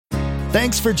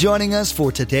Thanks for joining us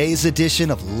for today's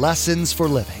edition of Lessons for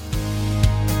Living.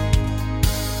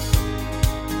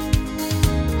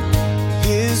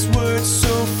 His word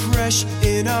so fresh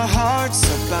in our hearts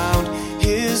abound.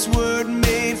 His word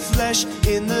made flesh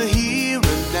in the here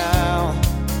and now.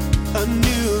 A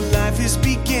new life is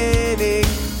beginning.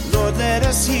 Lord, let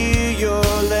us hear your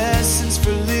lessons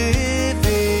for living.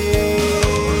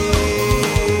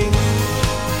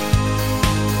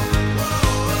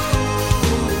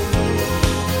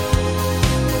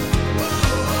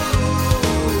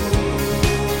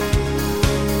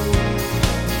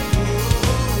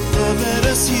 Lord, let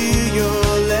us hear your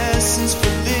lessons for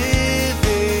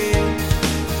living.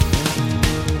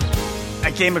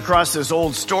 I came across this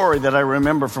old story that I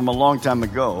remember from a long time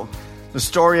ago. The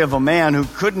story of a man who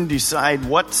couldn't decide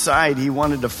what side he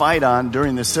wanted to fight on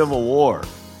during the Civil War.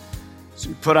 So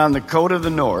he put on the coat of the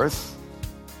North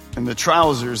and the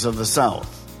trousers of the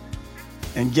South.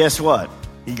 And guess what?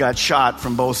 He got shot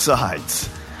from both sides.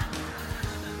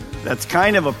 That's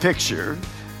kind of a picture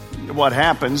of what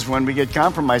happens when we get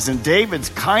compromised. And David's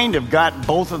kind of got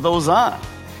both of those on.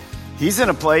 He's in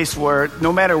a place where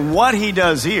no matter what he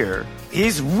does here,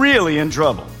 he's really in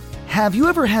trouble. Have you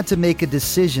ever had to make a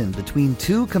decision between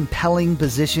two compelling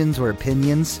positions or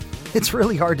opinions? It's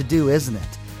really hard to do, isn't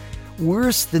it?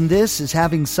 Worse than this is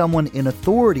having someone in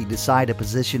authority decide a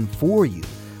position for you,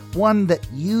 one that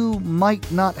you might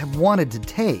not have wanted to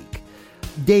take.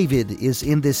 David is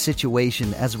in this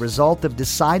situation as a result of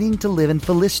deciding to live in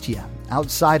Philistia,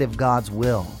 outside of God's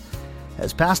will.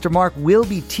 As Pastor Mark will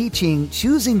be teaching,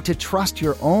 choosing to trust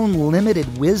your own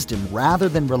limited wisdom rather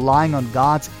than relying on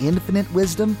God's infinite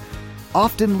wisdom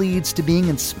often leads to being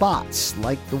in spots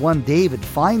like the one David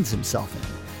finds himself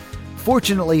in.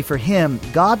 Fortunately for him,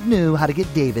 God knew how to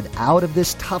get David out of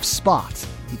this tough spot.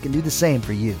 He can do the same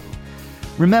for you.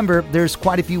 Remember, there's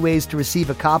quite a few ways to receive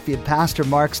a copy of Pastor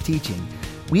Mark's teaching.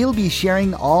 We'll be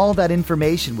sharing all that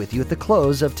information with you at the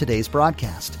close of today's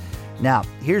broadcast. Now,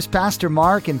 here's Pastor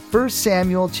Mark in 1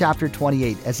 Samuel chapter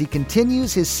 28 as he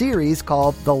continues his series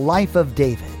called The Life of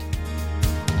David.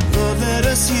 Lord, let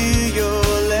us hear your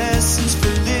lessons for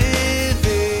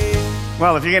living.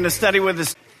 Well, if you're going to study with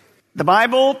us, the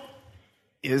Bible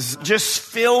is just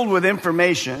filled with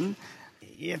information.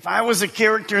 If I was a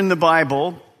character in the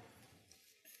Bible,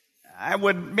 I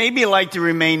would maybe like to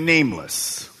remain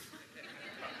nameless.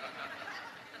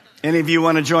 Any of you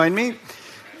want to join me?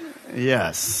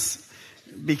 Yes.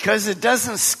 Because it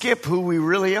doesn't skip who we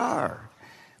really are.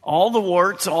 All the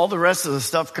warts, all the rest of the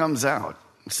stuff comes out.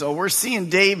 So we're seeing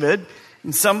David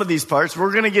in some of these parts.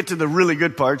 We're going to get to the really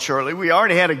good part shortly. We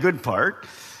already had a good part,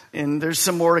 and there's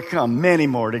some more to come, many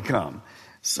more to come.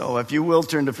 So if you will,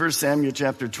 turn to 1 Samuel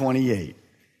chapter 28,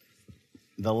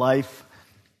 the life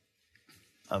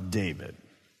of David.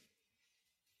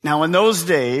 Now in those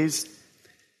days,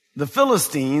 the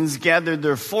Philistines gathered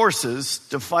their forces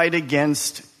to fight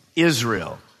against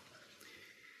Israel.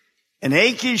 And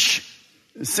Achish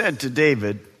said to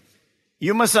David,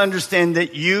 "You must understand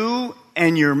that you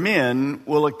and your men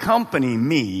will accompany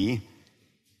me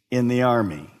in the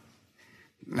army."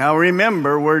 Now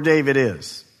remember where David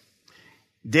is.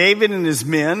 David and his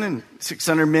men and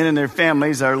 600 men and their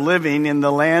families are living in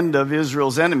the land of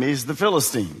Israel's enemies, the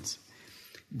Philistines.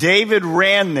 David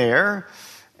ran there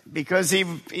because he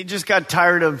just got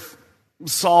tired of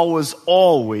Saul was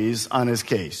always on his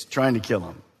case, trying to kill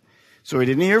him. So he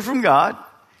didn't hear from God.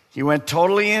 He went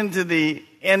totally into the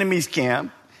enemy's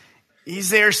camp. He's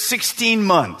there 16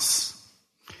 months.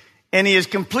 And he has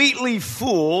completely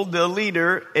fooled the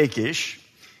leader, Achish,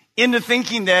 into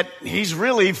thinking that he's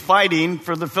really fighting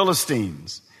for the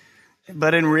Philistines.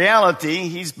 But in reality,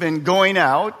 he's been going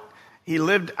out. He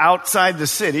lived outside the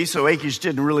city, so Achish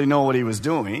didn't really know what he was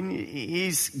doing.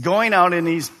 He's going out and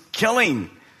he's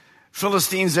killing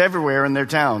Philistines everywhere in their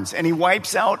towns. And he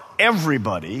wipes out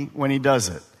everybody when he does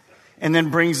it. And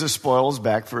then brings the spoils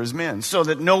back for his men so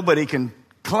that nobody can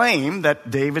claim that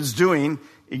David's doing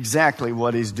exactly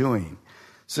what he's doing.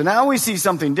 So now we see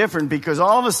something different because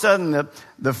all of a sudden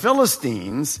the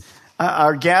Philistines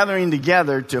are gathering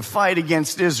together to fight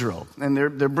against Israel. And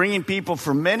they're bringing people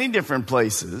from many different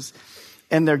places.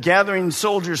 And they're gathering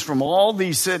soldiers from all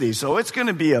these cities. So it's going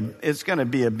to be a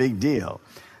big deal.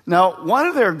 Now, one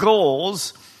of their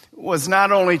goals was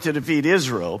not only to defeat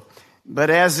Israel,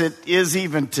 but as it is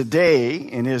even today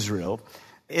in Israel,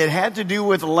 it had to do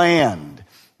with land.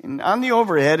 And on the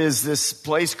overhead is this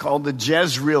place called the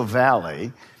Jezreel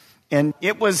Valley. And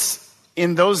it was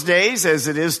in those days, as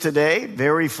it is today,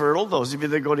 very fertile. Those of you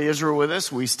that go to Israel with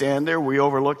us, we stand there, we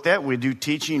overlook that. We do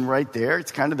teaching right there.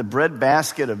 It's kind of the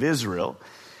breadbasket of Israel.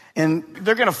 And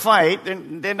they're going to fight.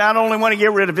 They not only want to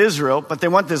get rid of Israel, but they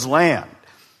want this land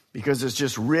because it's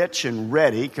just rich and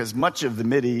ready, because much of the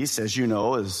Mideast, as you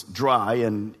know, is dry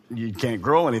and you can't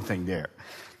grow anything there.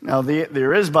 Now,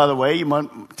 there is, by the way, you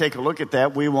might take a look at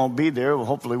that. We won't be there.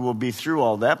 Hopefully we'll be through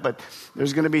all that. But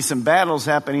there's going to be some battles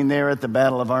happening there at the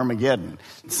Battle of Armageddon.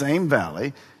 Same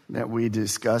valley that we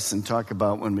discuss and talk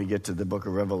about when we get to the book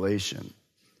of Revelation.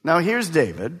 Now, here's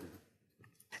David.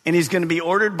 And he's going to be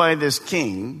ordered by this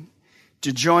king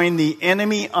to join the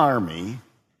enemy army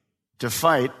to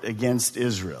fight against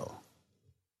Israel.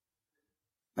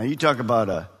 Now, you talk about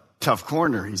a tough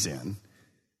corner he's in.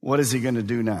 What is he going to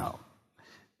do now?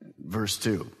 Verse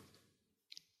 2.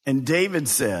 And David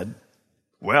said,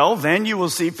 well, then you will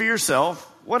see for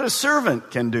yourself what a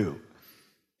servant can do.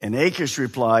 And Achish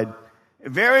replied,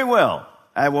 very well,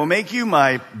 I will make you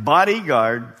my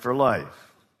bodyguard for life.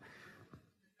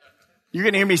 You're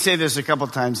going to hear me say this a couple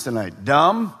times tonight.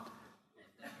 Dumb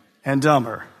and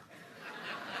dumber.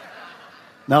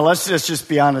 Now, let's just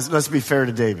be honest. Let's be fair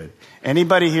to David.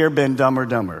 Anybody here been dumb or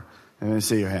dumber? Let me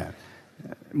see your hand.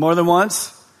 More than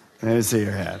once? Let me see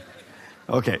your hand.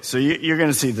 Okay, so you're going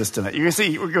to see this tonight.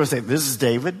 We're going to say, this is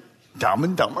David, dumb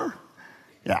and dumber?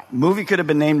 Yeah, movie could have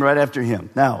been named right after him.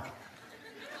 Now,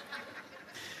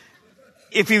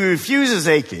 if he refuses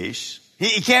Achish,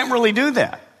 he can't really do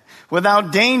that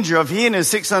without danger of he and his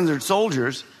 600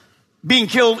 soldiers being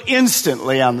killed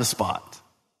instantly on the spot.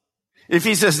 If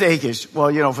he says to Achish,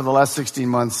 well, for the last 16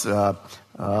 months,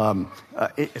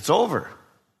 it's over.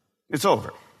 It's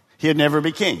over. He'd never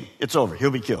be king. It's over.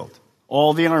 He'll be killed.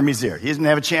 All the army's there. He doesn't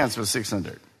have a chance with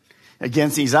 600.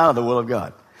 He's out of the will of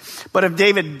God. But if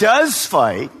David does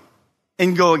fight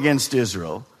and go against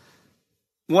Israel,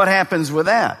 what happens with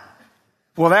that?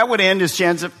 Well, that would end his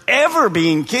chance of ever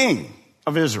being king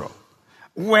of Israel,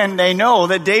 when they know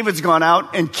that David's gone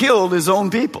out and killed his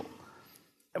own people,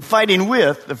 fighting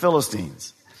with the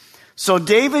Philistines. So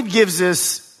David gives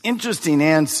this interesting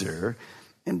answer,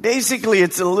 and basically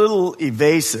it's a little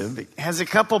evasive. It has a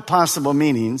couple possible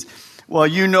meanings. Well,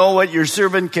 you know what your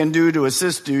servant can do to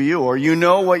assist you, or you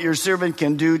know what your servant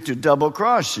can do to double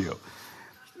cross you.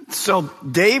 So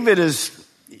David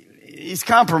he's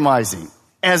compromising,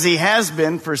 as he has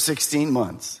been for 16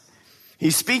 months.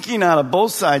 He's speaking out of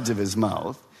both sides of his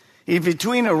mouth. He's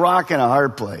between a rock and a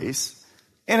hard place.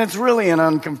 And it's really an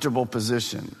uncomfortable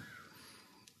position.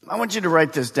 I want you to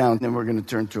write this down, then we're going to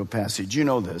turn to a passage. You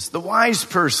know this. The wise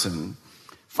person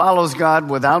follows God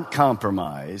without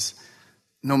compromise,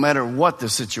 no matter what the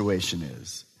situation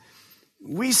is.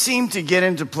 We seem to get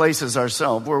into places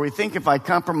ourselves where we think if I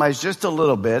compromise just a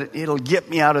little bit, it'll get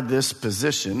me out of this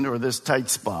position or this tight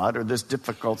spot or this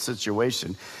difficult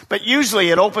situation. But usually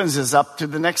it opens us up to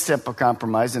the next step of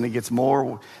compromise, and it gets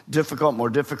more difficult, more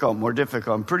difficult, more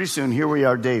difficult. And pretty soon, here we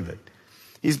are, David.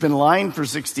 He's been lying for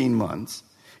 16 months.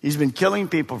 He's been killing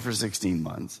people for 16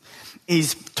 months.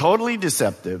 He's totally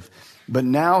deceptive, but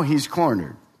now he's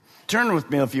cornered. Turn with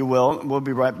me, if you will. We'll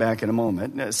be right back in a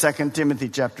moment. 2 Timothy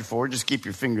chapter 4. Just keep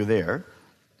your finger there.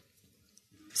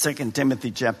 2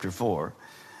 Timothy chapter 4.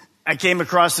 I came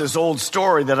across this old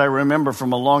story that I remember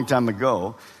from a long time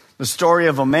ago. The story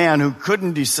of a man who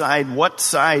couldn't decide what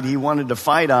side he wanted to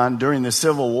fight on during the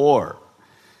Civil War.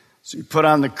 So he put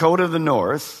on the coat of the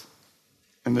North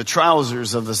and the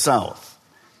trousers of the South.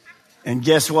 And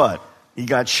guess what? He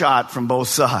got shot from both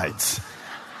sides.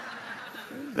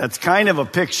 That's kind of a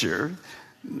picture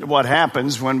of what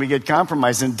happens when we get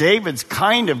compromised. And David's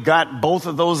kind of got both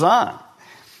of those on.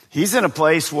 He's in a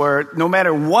place where no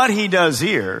matter what he does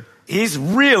here, he's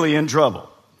really in trouble.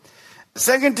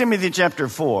 2 Timothy chapter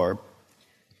 4,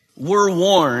 we're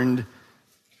warned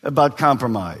about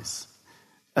compromise,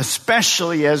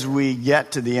 especially as we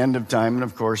get to the end of time. And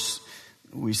of course,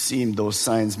 we see those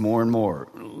signs more and more.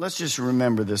 Let's just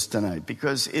remember this tonight,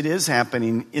 because it is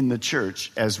happening in the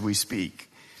church as we speak.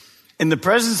 In the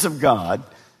presence of God,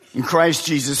 in Christ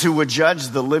Jesus, who would judge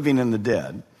the living and the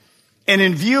dead, and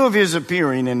in view of his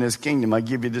appearing in his kingdom, I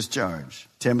give you this charge.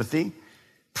 Timothy,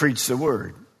 preach the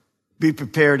word. Be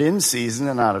prepared in season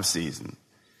and out of season.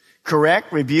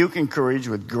 Correct, rebuke, encourage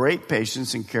with great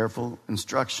patience and careful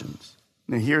instructions.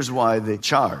 Now here's why the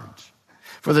charge.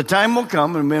 For the time will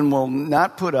come when men will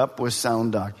not put up with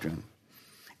sound doctrine.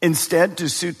 Instead, to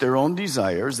suit their own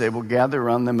desires, they will gather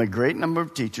around them a great number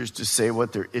of teachers to say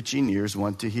what their itching ears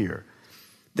want to hear.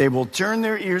 They will turn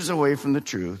their ears away from the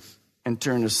truth and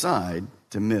turn aside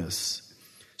to myths.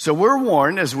 So we're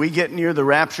warned as we get near the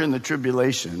rapture and the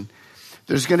tribulation,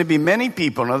 there's going to be many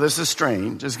people, now this is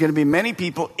strange, there's going to be many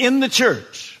people in the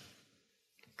church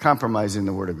compromising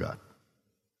the Word of God.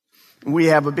 We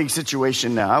have a big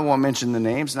situation now. I won't mention the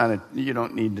names. You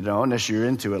don't need to know unless you're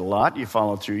into it a lot. You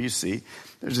follow through, you see.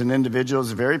 There's an individual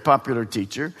who's a very popular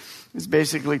teacher. He's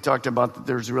basically talked about that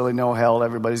there's really no hell.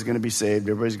 Everybody's going to be saved.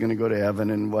 Everybody's going to go to heaven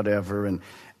and whatever.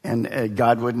 And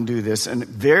God wouldn't do this. And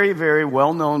very, very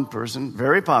well-known person,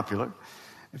 very popular.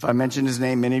 If I mentioned his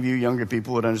name, many of you younger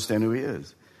people would understand who he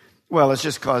is. Well, it's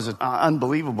just caused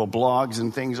unbelievable blogs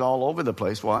and things all over the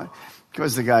place. Why?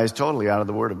 Because the guy is totally out of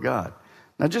the Word of God.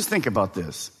 Now just think about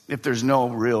this. If there's no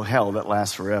real hell that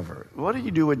lasts forever, what do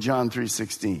you do with John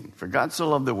 3:16? For God so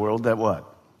loved the world that what?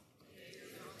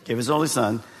 Gave his only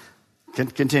son.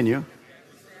 Continue.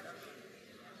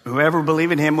 Whoever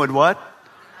believed in him would what?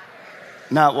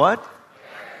 Not what?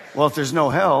 Well, if there's no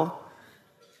hell,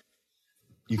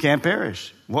 you can't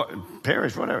perish.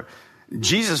 Perish, whatever.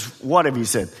 Jesus, what have he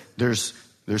said? There's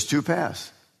two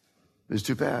paths. There's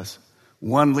two paths.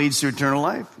 One leads to eternal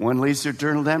life. One leads to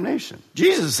eternal damnation.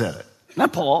 Jesus said it.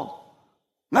 Not Paul.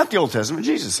 Not the Old Testament.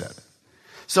 Jesus said it.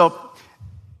 So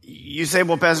you say,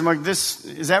 well, Pastor Mark,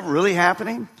 is that really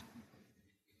happening?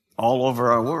 All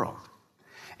over our world.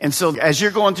 And so as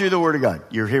you're going through the Word of God,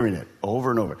 you're hearing it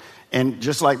over and over. And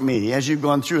just like me, as you've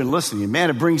gone through and listening, man,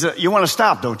 it brings up, you want to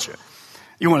stop, don't you?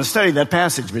 You want to study that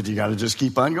passage, but you got to just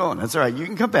keep on going. That's all right. You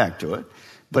can come back to it.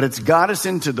 But it's got us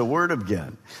into the Word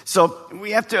again. So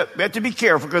we have to be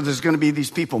careful because there's going to be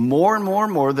these people more and more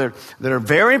and more that are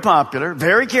very popular,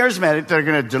 very charismatic. They're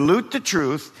going to dilute the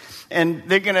truth. And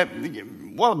they're going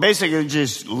to, well, basically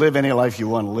just live any life you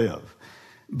want to live.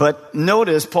 But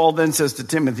notice, Paul then says to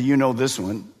Timothy, you know this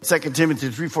one, 2 Timothy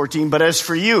 3:14, but as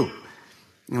for you,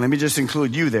 and let me just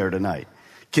include you there tonight,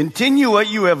 continue what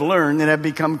you have learned and have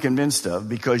become convinced of,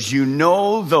 because you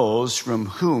know those from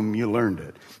whom you learned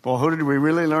it. Well, who did we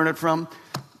really learn it from?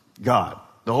 God.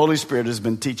 The Holy Spirit has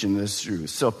been teaching this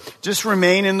truth. So just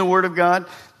remain in the Word of God.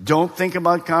 Don't think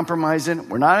about compromising.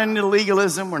 We're not into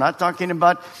legalism. We're not talking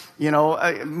about,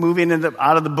 moving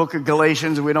out of the book of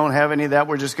Galatians. We don't have any of that.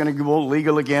 We're just going to go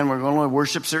legal again. We're going to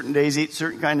worship certain days, eat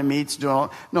certain kind of meats.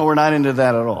 No, we're not into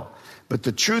that at all. But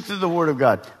the truth of the Word of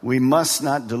God, we must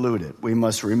not dilute it. We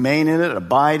must remain in it,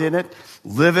 abide in it,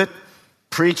 live it,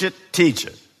 preach it, teach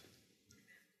it.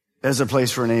 There's a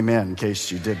place for an amen in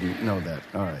case you didn't know that.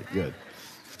 All right, good.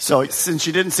 So since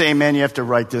you didn't say amen, you have to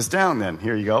write this down then.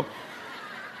 Here you go.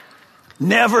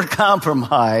 Never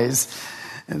compromise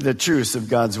the truths of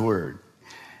God's Word.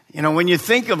 When you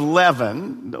think of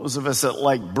leaven, those of us that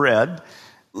like bread,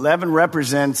 leaven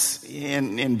represents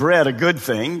in bread a good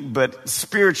thing, but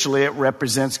spiritually it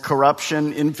represents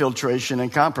corruption, infiltration,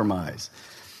 and compromise.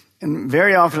 And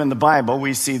very often in the Bible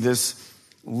we see this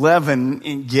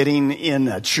leaven getting in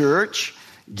a church,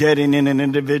 getting in an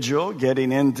individual,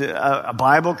 getting into a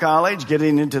Bible college,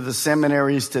 getting into the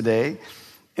seminaries today.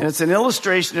 And it's an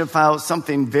illustration of how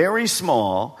something very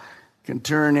small can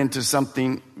turn into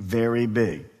something very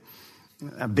big.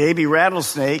 A baby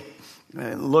rattlesnake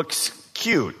looks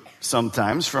cute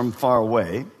sometimes from far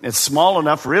away. It's small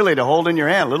enough really to hold in your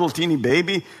hand, little teeny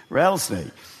baby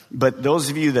rattlesnake. But those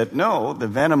of you that know, the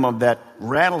venom of that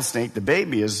rattlesnake, the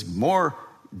baby, is more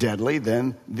deadly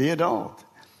than the adult.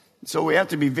 So we have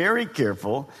to be very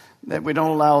careful that we don't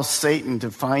allow Satan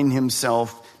to find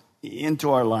himself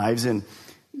into our lives and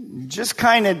just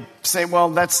kind of say, well,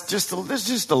 that's just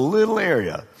a little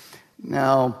area.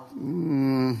 Now,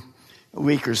 a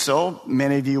week or so,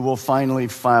 many of you will finally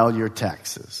file your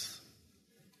taxes.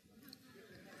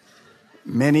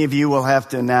 Many of you will have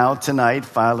to now, tonight,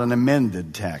 file an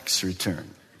amended tax return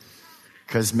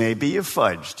because maybe you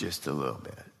fudged just a little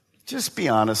bit. Just be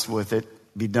honest with it.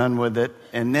 Be done with it.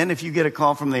 And then if you get a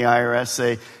call from the IRS,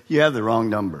 say, you have the wrong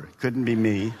number. Couldn't be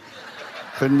me.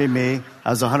 Couldn't be me. I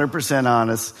was 100%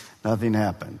 honest. Nothing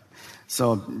happened.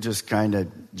 So just kind of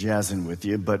jazzing with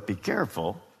you. But be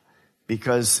careful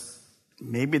because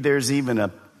maybe there's even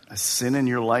a sin in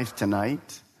your life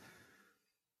tonight,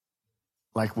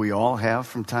 like we all have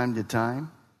from time to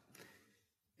time.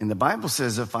 And the Bible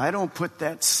says if I don't put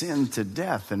that sin to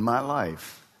death in my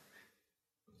life,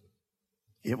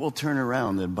 it will turn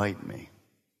around and bite me.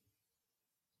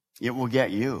 It will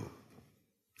get you.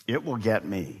 It will get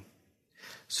me.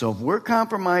 So if we're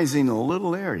compromising in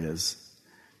little areas,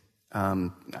 I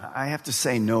have to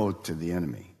say no to the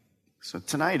enemy. So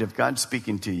tonight, if God's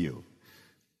speaking to you,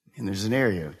 and there's an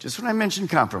area, just when I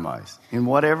mentioned compromise, in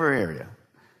whatever area,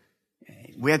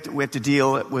 we have to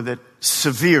deal with it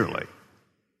severely.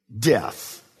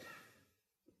 Death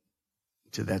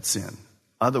to that sin.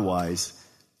 Otherwise,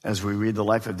 as we read the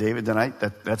life of David tonight,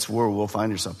 that's where we'll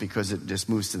find ourselves because it just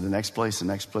moves to the next place, the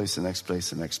next place, the next place,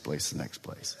 the next place, the next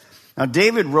place. Now,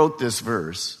 David wrote this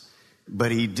verse,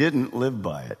 but he didn't live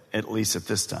by it, at least at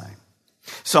this time.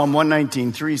 Psalm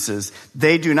 119:3 says,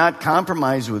 they do not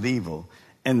compromise with evil,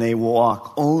 and they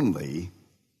walk only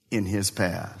in his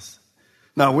paths.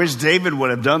 Now, I wish David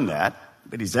would have done that,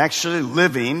 but he's actually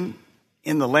living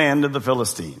in the land of the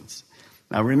Philistines.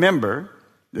 Now, remember,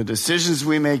 the decisions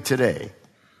we make today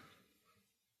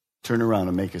turn around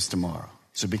and make us tomorrow.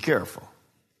 So be careful.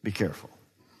 Be careful.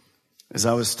 As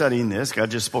I was studying this,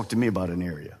 God just spoke to me about an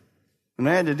area, and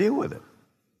I had to deal with it.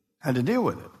 I had to deal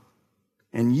with it.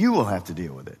 And you will have to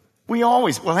deal with it.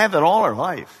 We'll have that all our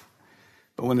life.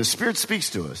 But when the Spirit speaks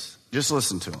to us, just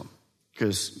listen to him,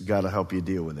 because God will help you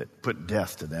deal with it. Put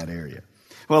death to that area.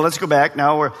 Well, let's go back.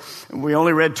 Now we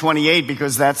only read 28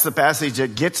 because that's the passage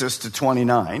that gets us to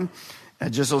 29.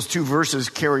 And just those two verses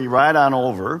carry right on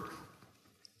over.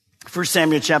 1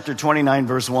 Samuel chapter 29,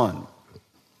 verse 1.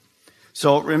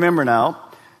 So remember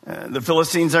now, the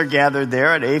Philistines are gathered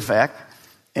there at Aphek,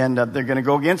 and they're going to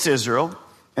go against Israel.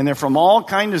 And they're from all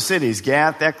kinds of cities,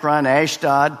 Gath, Ekron,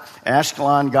 Ashdod,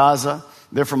 Ashkelon, Gaza.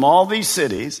 They're from all these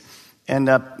cities. And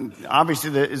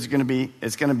obviously it's going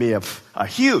to be a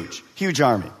huge, huge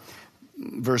army.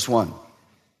 Verse 1.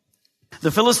 The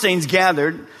Philistines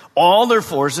gathered all their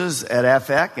forces at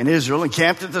Aphek in Israel and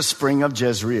camped at the spring of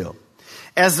Jezreel.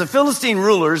 As the Philistine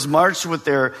rulers marched with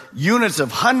their units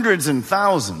of hundreds and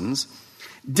thousands,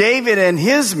 David and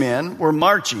his men were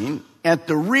marching at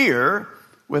the rear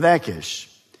with Achish.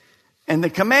 And the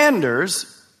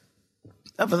commanders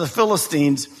of the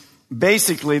Philistines,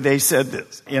 basically they said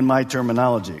this in my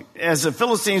terminology. As the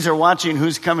Philistines are watching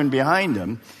who's coming behind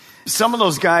them, some of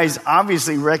those guys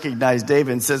obviously recognized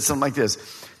David and said something like this.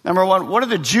 Number one, what are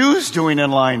the Jews doing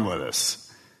in line with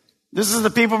us? This is the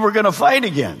people we're going to fight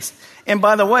against. And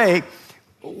by the way,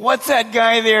 what's that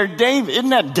guy there, David?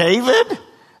 Isn't that David?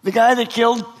 The guy that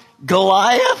killed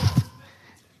Goliath?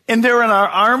 And they're in our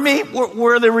army?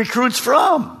 Where are the recruits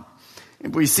from?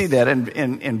 We see that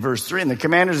in verse 3. And the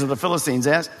commanders of the Philistines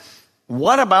asked,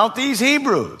 what about these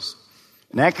Hebrews?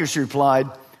 And Achish replied,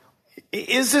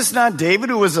 is this not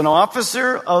David, who was an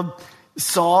officer of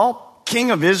Saul, king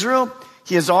of Israel?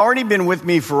 He has already been with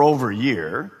me for over a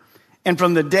year. And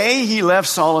from the day he left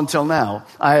Saul until now,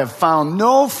 I have found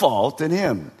no fault in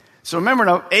him. So remember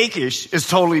now, Achish is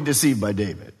totally deceived by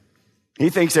David. He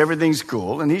thinks everything's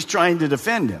cool, and he's trying to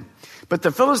defend him. But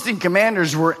the Philistine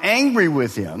commanders were angry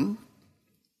with him,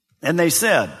 and they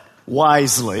said,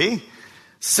 wisely,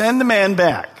 send the man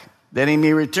back, that he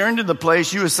may return to the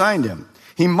place you assigned him.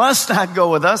 He must not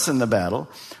go with us in the battle,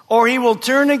 or he will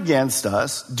turn against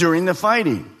us during the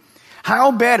fighting.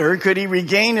 How better could he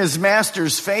regain his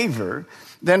master's favor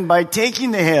than by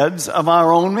taking the heads of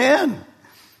our own men?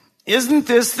 Isn't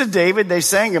this the David they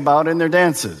sang about in their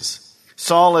dances?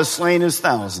 Saul has slain his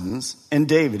thousands, and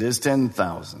David his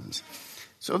 10,000s.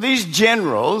 So these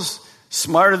generals,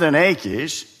 smarter than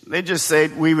Achish, they just say,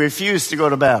 we refuse to go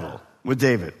to battle with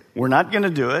David. We're not going to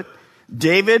do it.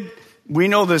 David, we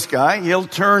know this guy. He'll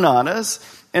turn on us.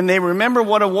 And they remember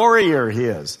what a warrior he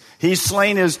is. He's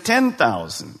slain his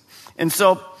 10,000. And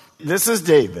so this is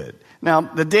David. Now,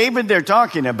 the David they're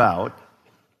talking about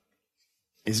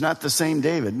is not the same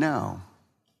David now.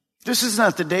 This is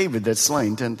not the David that's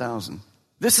slain 10,000.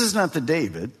 This is not the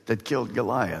David that killed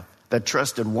Goliath, that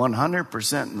trusted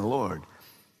 100% in the Lord.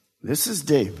 This is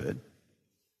David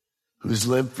who's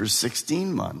lived for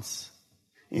 16 months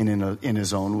in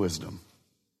his own wisdom.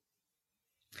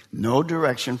 No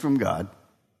direction from God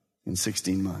in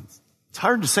 16 months. It's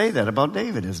hard to say that about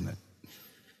David, isn't it?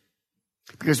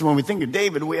 Because when we think of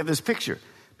David, we have this picture.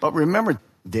 But remember,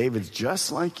 David's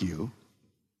just like you,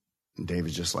 and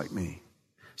David's just like me.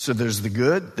 So there's the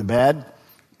good, the bad.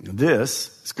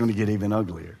 This is going to get even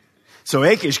uglier. So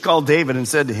Achish called David and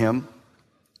said to him,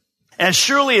 as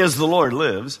surely as the Lord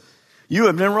lives, you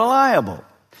have been reliable,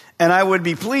 and I would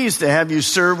be pleased to have you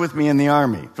serve with me in the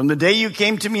army. From the day you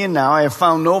came to me and now, I have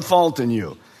found no fault in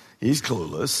you. He's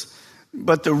clueless.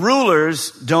 But the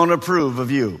rulers don't approve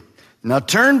of you. Now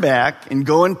turn back and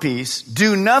go in peace.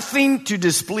 Do nothing to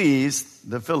displease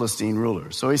the Philistine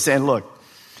rulers. So he's saying, look,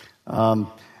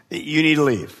 you need to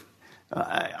leave.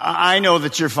 I know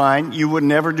that you're fine. You would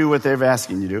never do what they're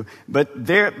asking you to do. But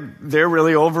they're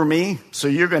really over me, so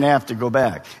you're going to have to go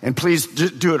back. And please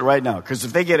do it right now, because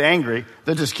if they get angry,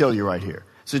 they'll just kill you right here.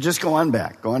 So just go on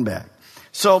back, go on back.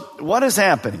 So what is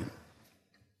happening?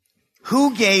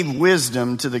 Who gave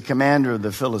wisdom to the commander of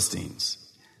the Philistines?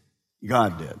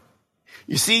 God did.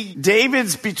 You see,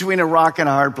 David's between a rock and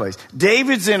a hard place.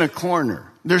 David's in a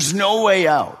corner. There's no way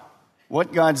out.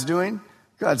 What God's doing?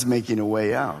 God's making a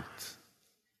way out.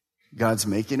 God's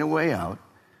making a way out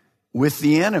with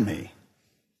the enemy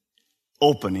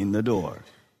opening the door.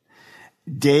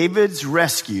 David's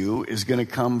rescue is going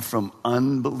to come from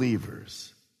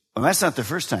unbelievers. Well, that's not the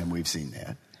first time we've seen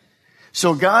that.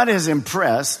 So God is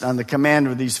impressed on the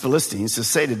commander of these Philistines to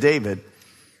say to David,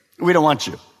 we don't want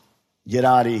you. Get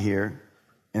out of here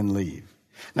and leave.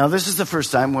 Now, this is the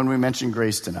first time when we mention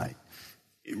grace tonight.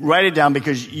 Write it down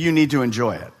because you need to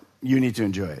enjoy it. You need to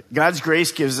enjoy it. God's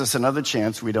grace gives us another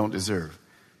chance we don't deserve.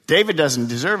 David doesn't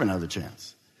deserve another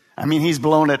chance. I mean, he's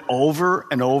blown it over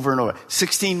and over and over.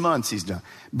 16 months he's done.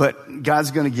 But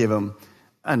God's going to give him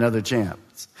another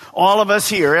chance. All of us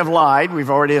here have lied. We've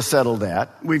already settled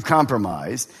that. We've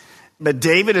compromised. But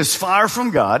David is far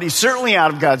from God. He's certainly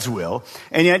out of God's will.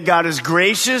 And yet God is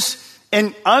gracious.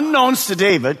 And unknowns to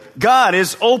David, God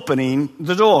is opening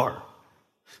the door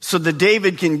so that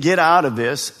David can get out of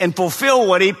this and fulfill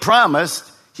what he promised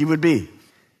he would be.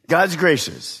 God's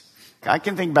gracious. I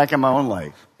can think back in my own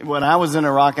life. When I was in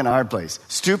a rock and a hard place,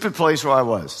 stupid place where I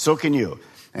was, so can you.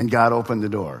 And God opened the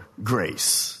door.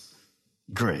 Grace,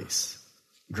 grace,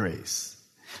 grace.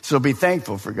 So be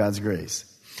thankful for God's grace.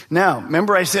 Now,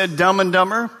 remember I said Dumb and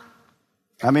Dumber?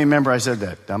 How many remember I said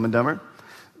that? Dumb and Dumber?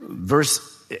 Verse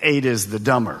 8 is the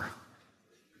dumber.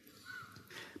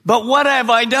 But what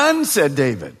have I done, said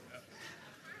David.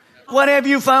 What have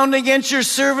you found against your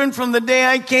servant from the day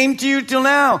I came to you till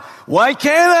now? Why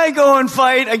can't I go and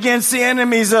fight against the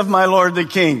enemies of my Lord the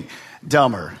King?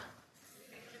 Dumber.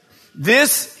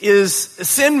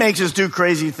 Sin makes us do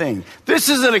crazy things. This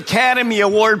is an Academy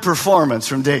Award performance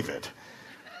from David.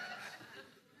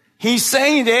 He's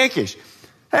saying to Achish,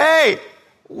 hey,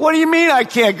 what do you mean I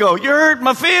can't go? You hurt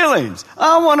my feelings.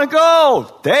 I want to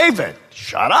go. David,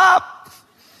 shut up.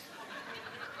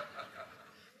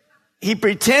 He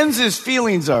pretends his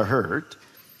feelings are hurt.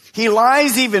 He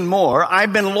lies even more.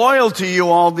 I've been loyal to you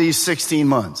all these 16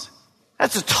 months.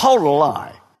 That's a total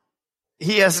lie.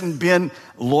 He hasn't been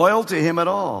loyal to him at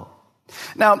all.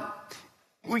 Now,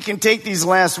 we can take these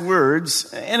last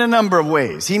words in a number of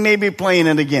ways. He may be playing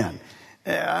it again.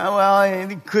 Well,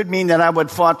 it could mean that I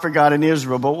would fought for God in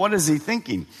Israel, but what is he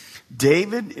thinking?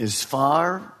 David is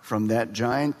far from that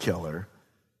giant killer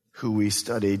who we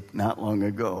studied not long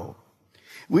ago.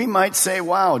 We might say,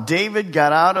 wow, David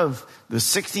got out of the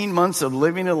 16 months of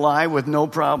living a lie with no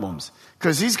problems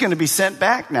because he's going to be sent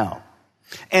back now.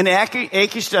 And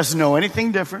Achish doesn't know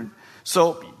anything different.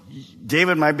 So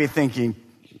David might be thinking,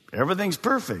 everything's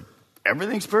perfect.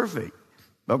 Everything's perfect.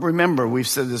 But remember, we've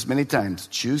said this many times,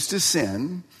 choose to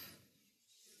sin,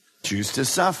 choose to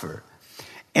suffer.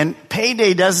 And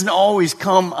payday doesn't always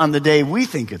come on the day we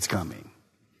think it's coming.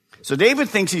 So David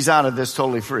thinks he's out of this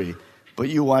totally free. But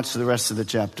you watch the rest of the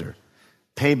chapter.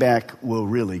 Payback will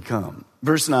really come.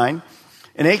 Verse 9,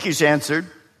 and Achish answered,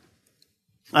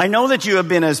 I know that you have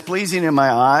been as pleasing in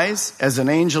my eyes as an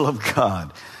angel of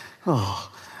God. Oh,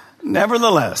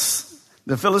 nevertheless,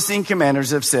 the Philistine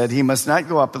commanders have said he must not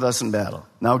go up with us in battle.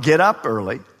 Now get up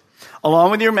early,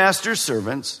 along with your master's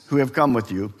servants who have come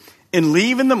with you, and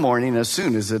leave in the morning as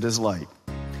soon as it is light.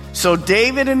 So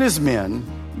David and his men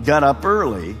got up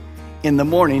early in the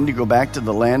morning to go back to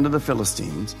the land of the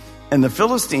Philistines, and the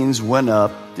Philistines went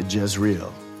up to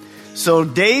Jezreel. So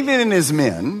David and his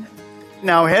men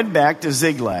now head back to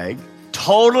Ziklag,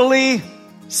 totally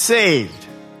saved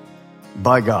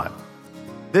by God.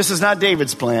 This is not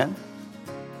David's plan.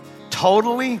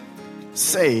 Totally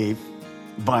saved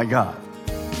by God.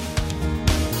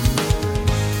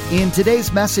 In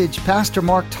today's message, Pastor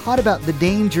Mark taught about the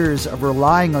dangers of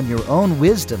relying on your own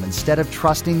wisdom instead of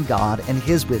trusting God and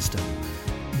His wisdom.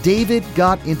 David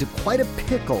got into quite a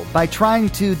pickle by trying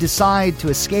to decide to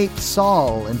escape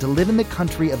Saul and to live in the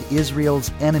country of Israel's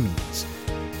enemies.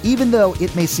 Even though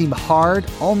it may seem hard,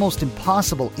 almost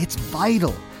impossible, it's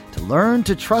vital to learn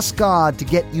to trust God to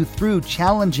get you through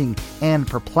challenging and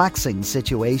perplexing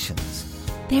situations.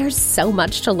 There's so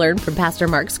much to learn from Pastor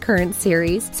Mark's current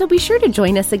series, so be sure to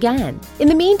join us again. In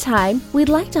the meantime, we'd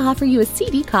like to offer you a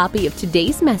CD copy of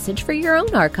today's message for your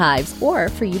own archives or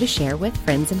for you to share with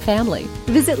friends and family.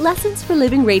 Visit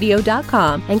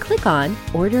lessonsforlivingradio.com and click on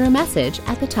Order a Message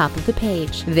at the top of the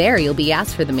page. There you'll be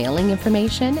asked for the mailing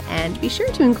information and be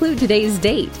sure to include today's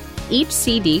date. Each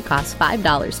CD costs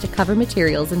 $5 to cover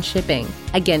materials and shipping.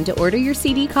 Again, to order your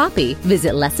CD copy,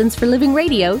 visit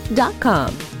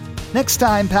lessonsforlivingradio.com. Next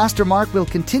time, Pastor Mark will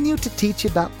continue to teach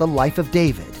about the life of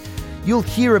David. You'll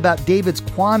hear about David's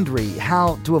quandary,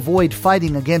 how to avoid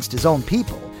fighting against his own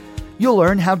people. You'll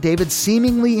learn how David's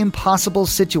seemingly impossible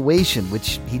situation,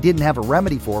 which he didn't have a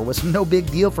remedy for, was no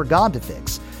big deal for God to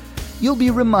fix. You'll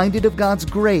be reminded of God's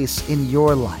grace in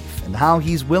your life and how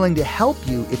He's willing to help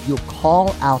you if you'll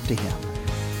call out to Him.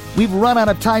 We've run out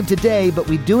of time today, but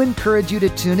we do encourage you to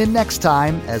tune in next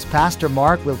time as Pastor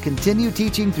Mark will continue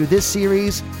teaching through this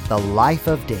series, The Life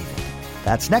of David.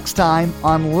 That's next time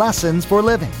on Lessons for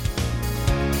Living.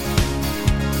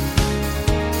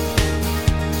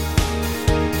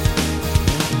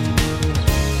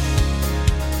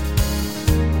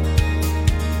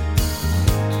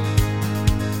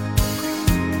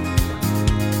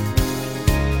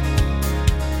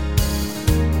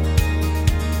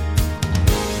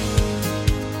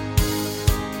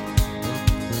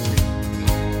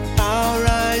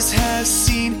 Have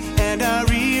seen and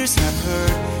our ears have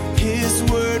heard His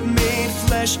word made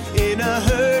flesh in a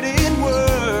hurting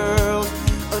world.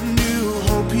 A new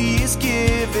hope He is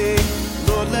giving.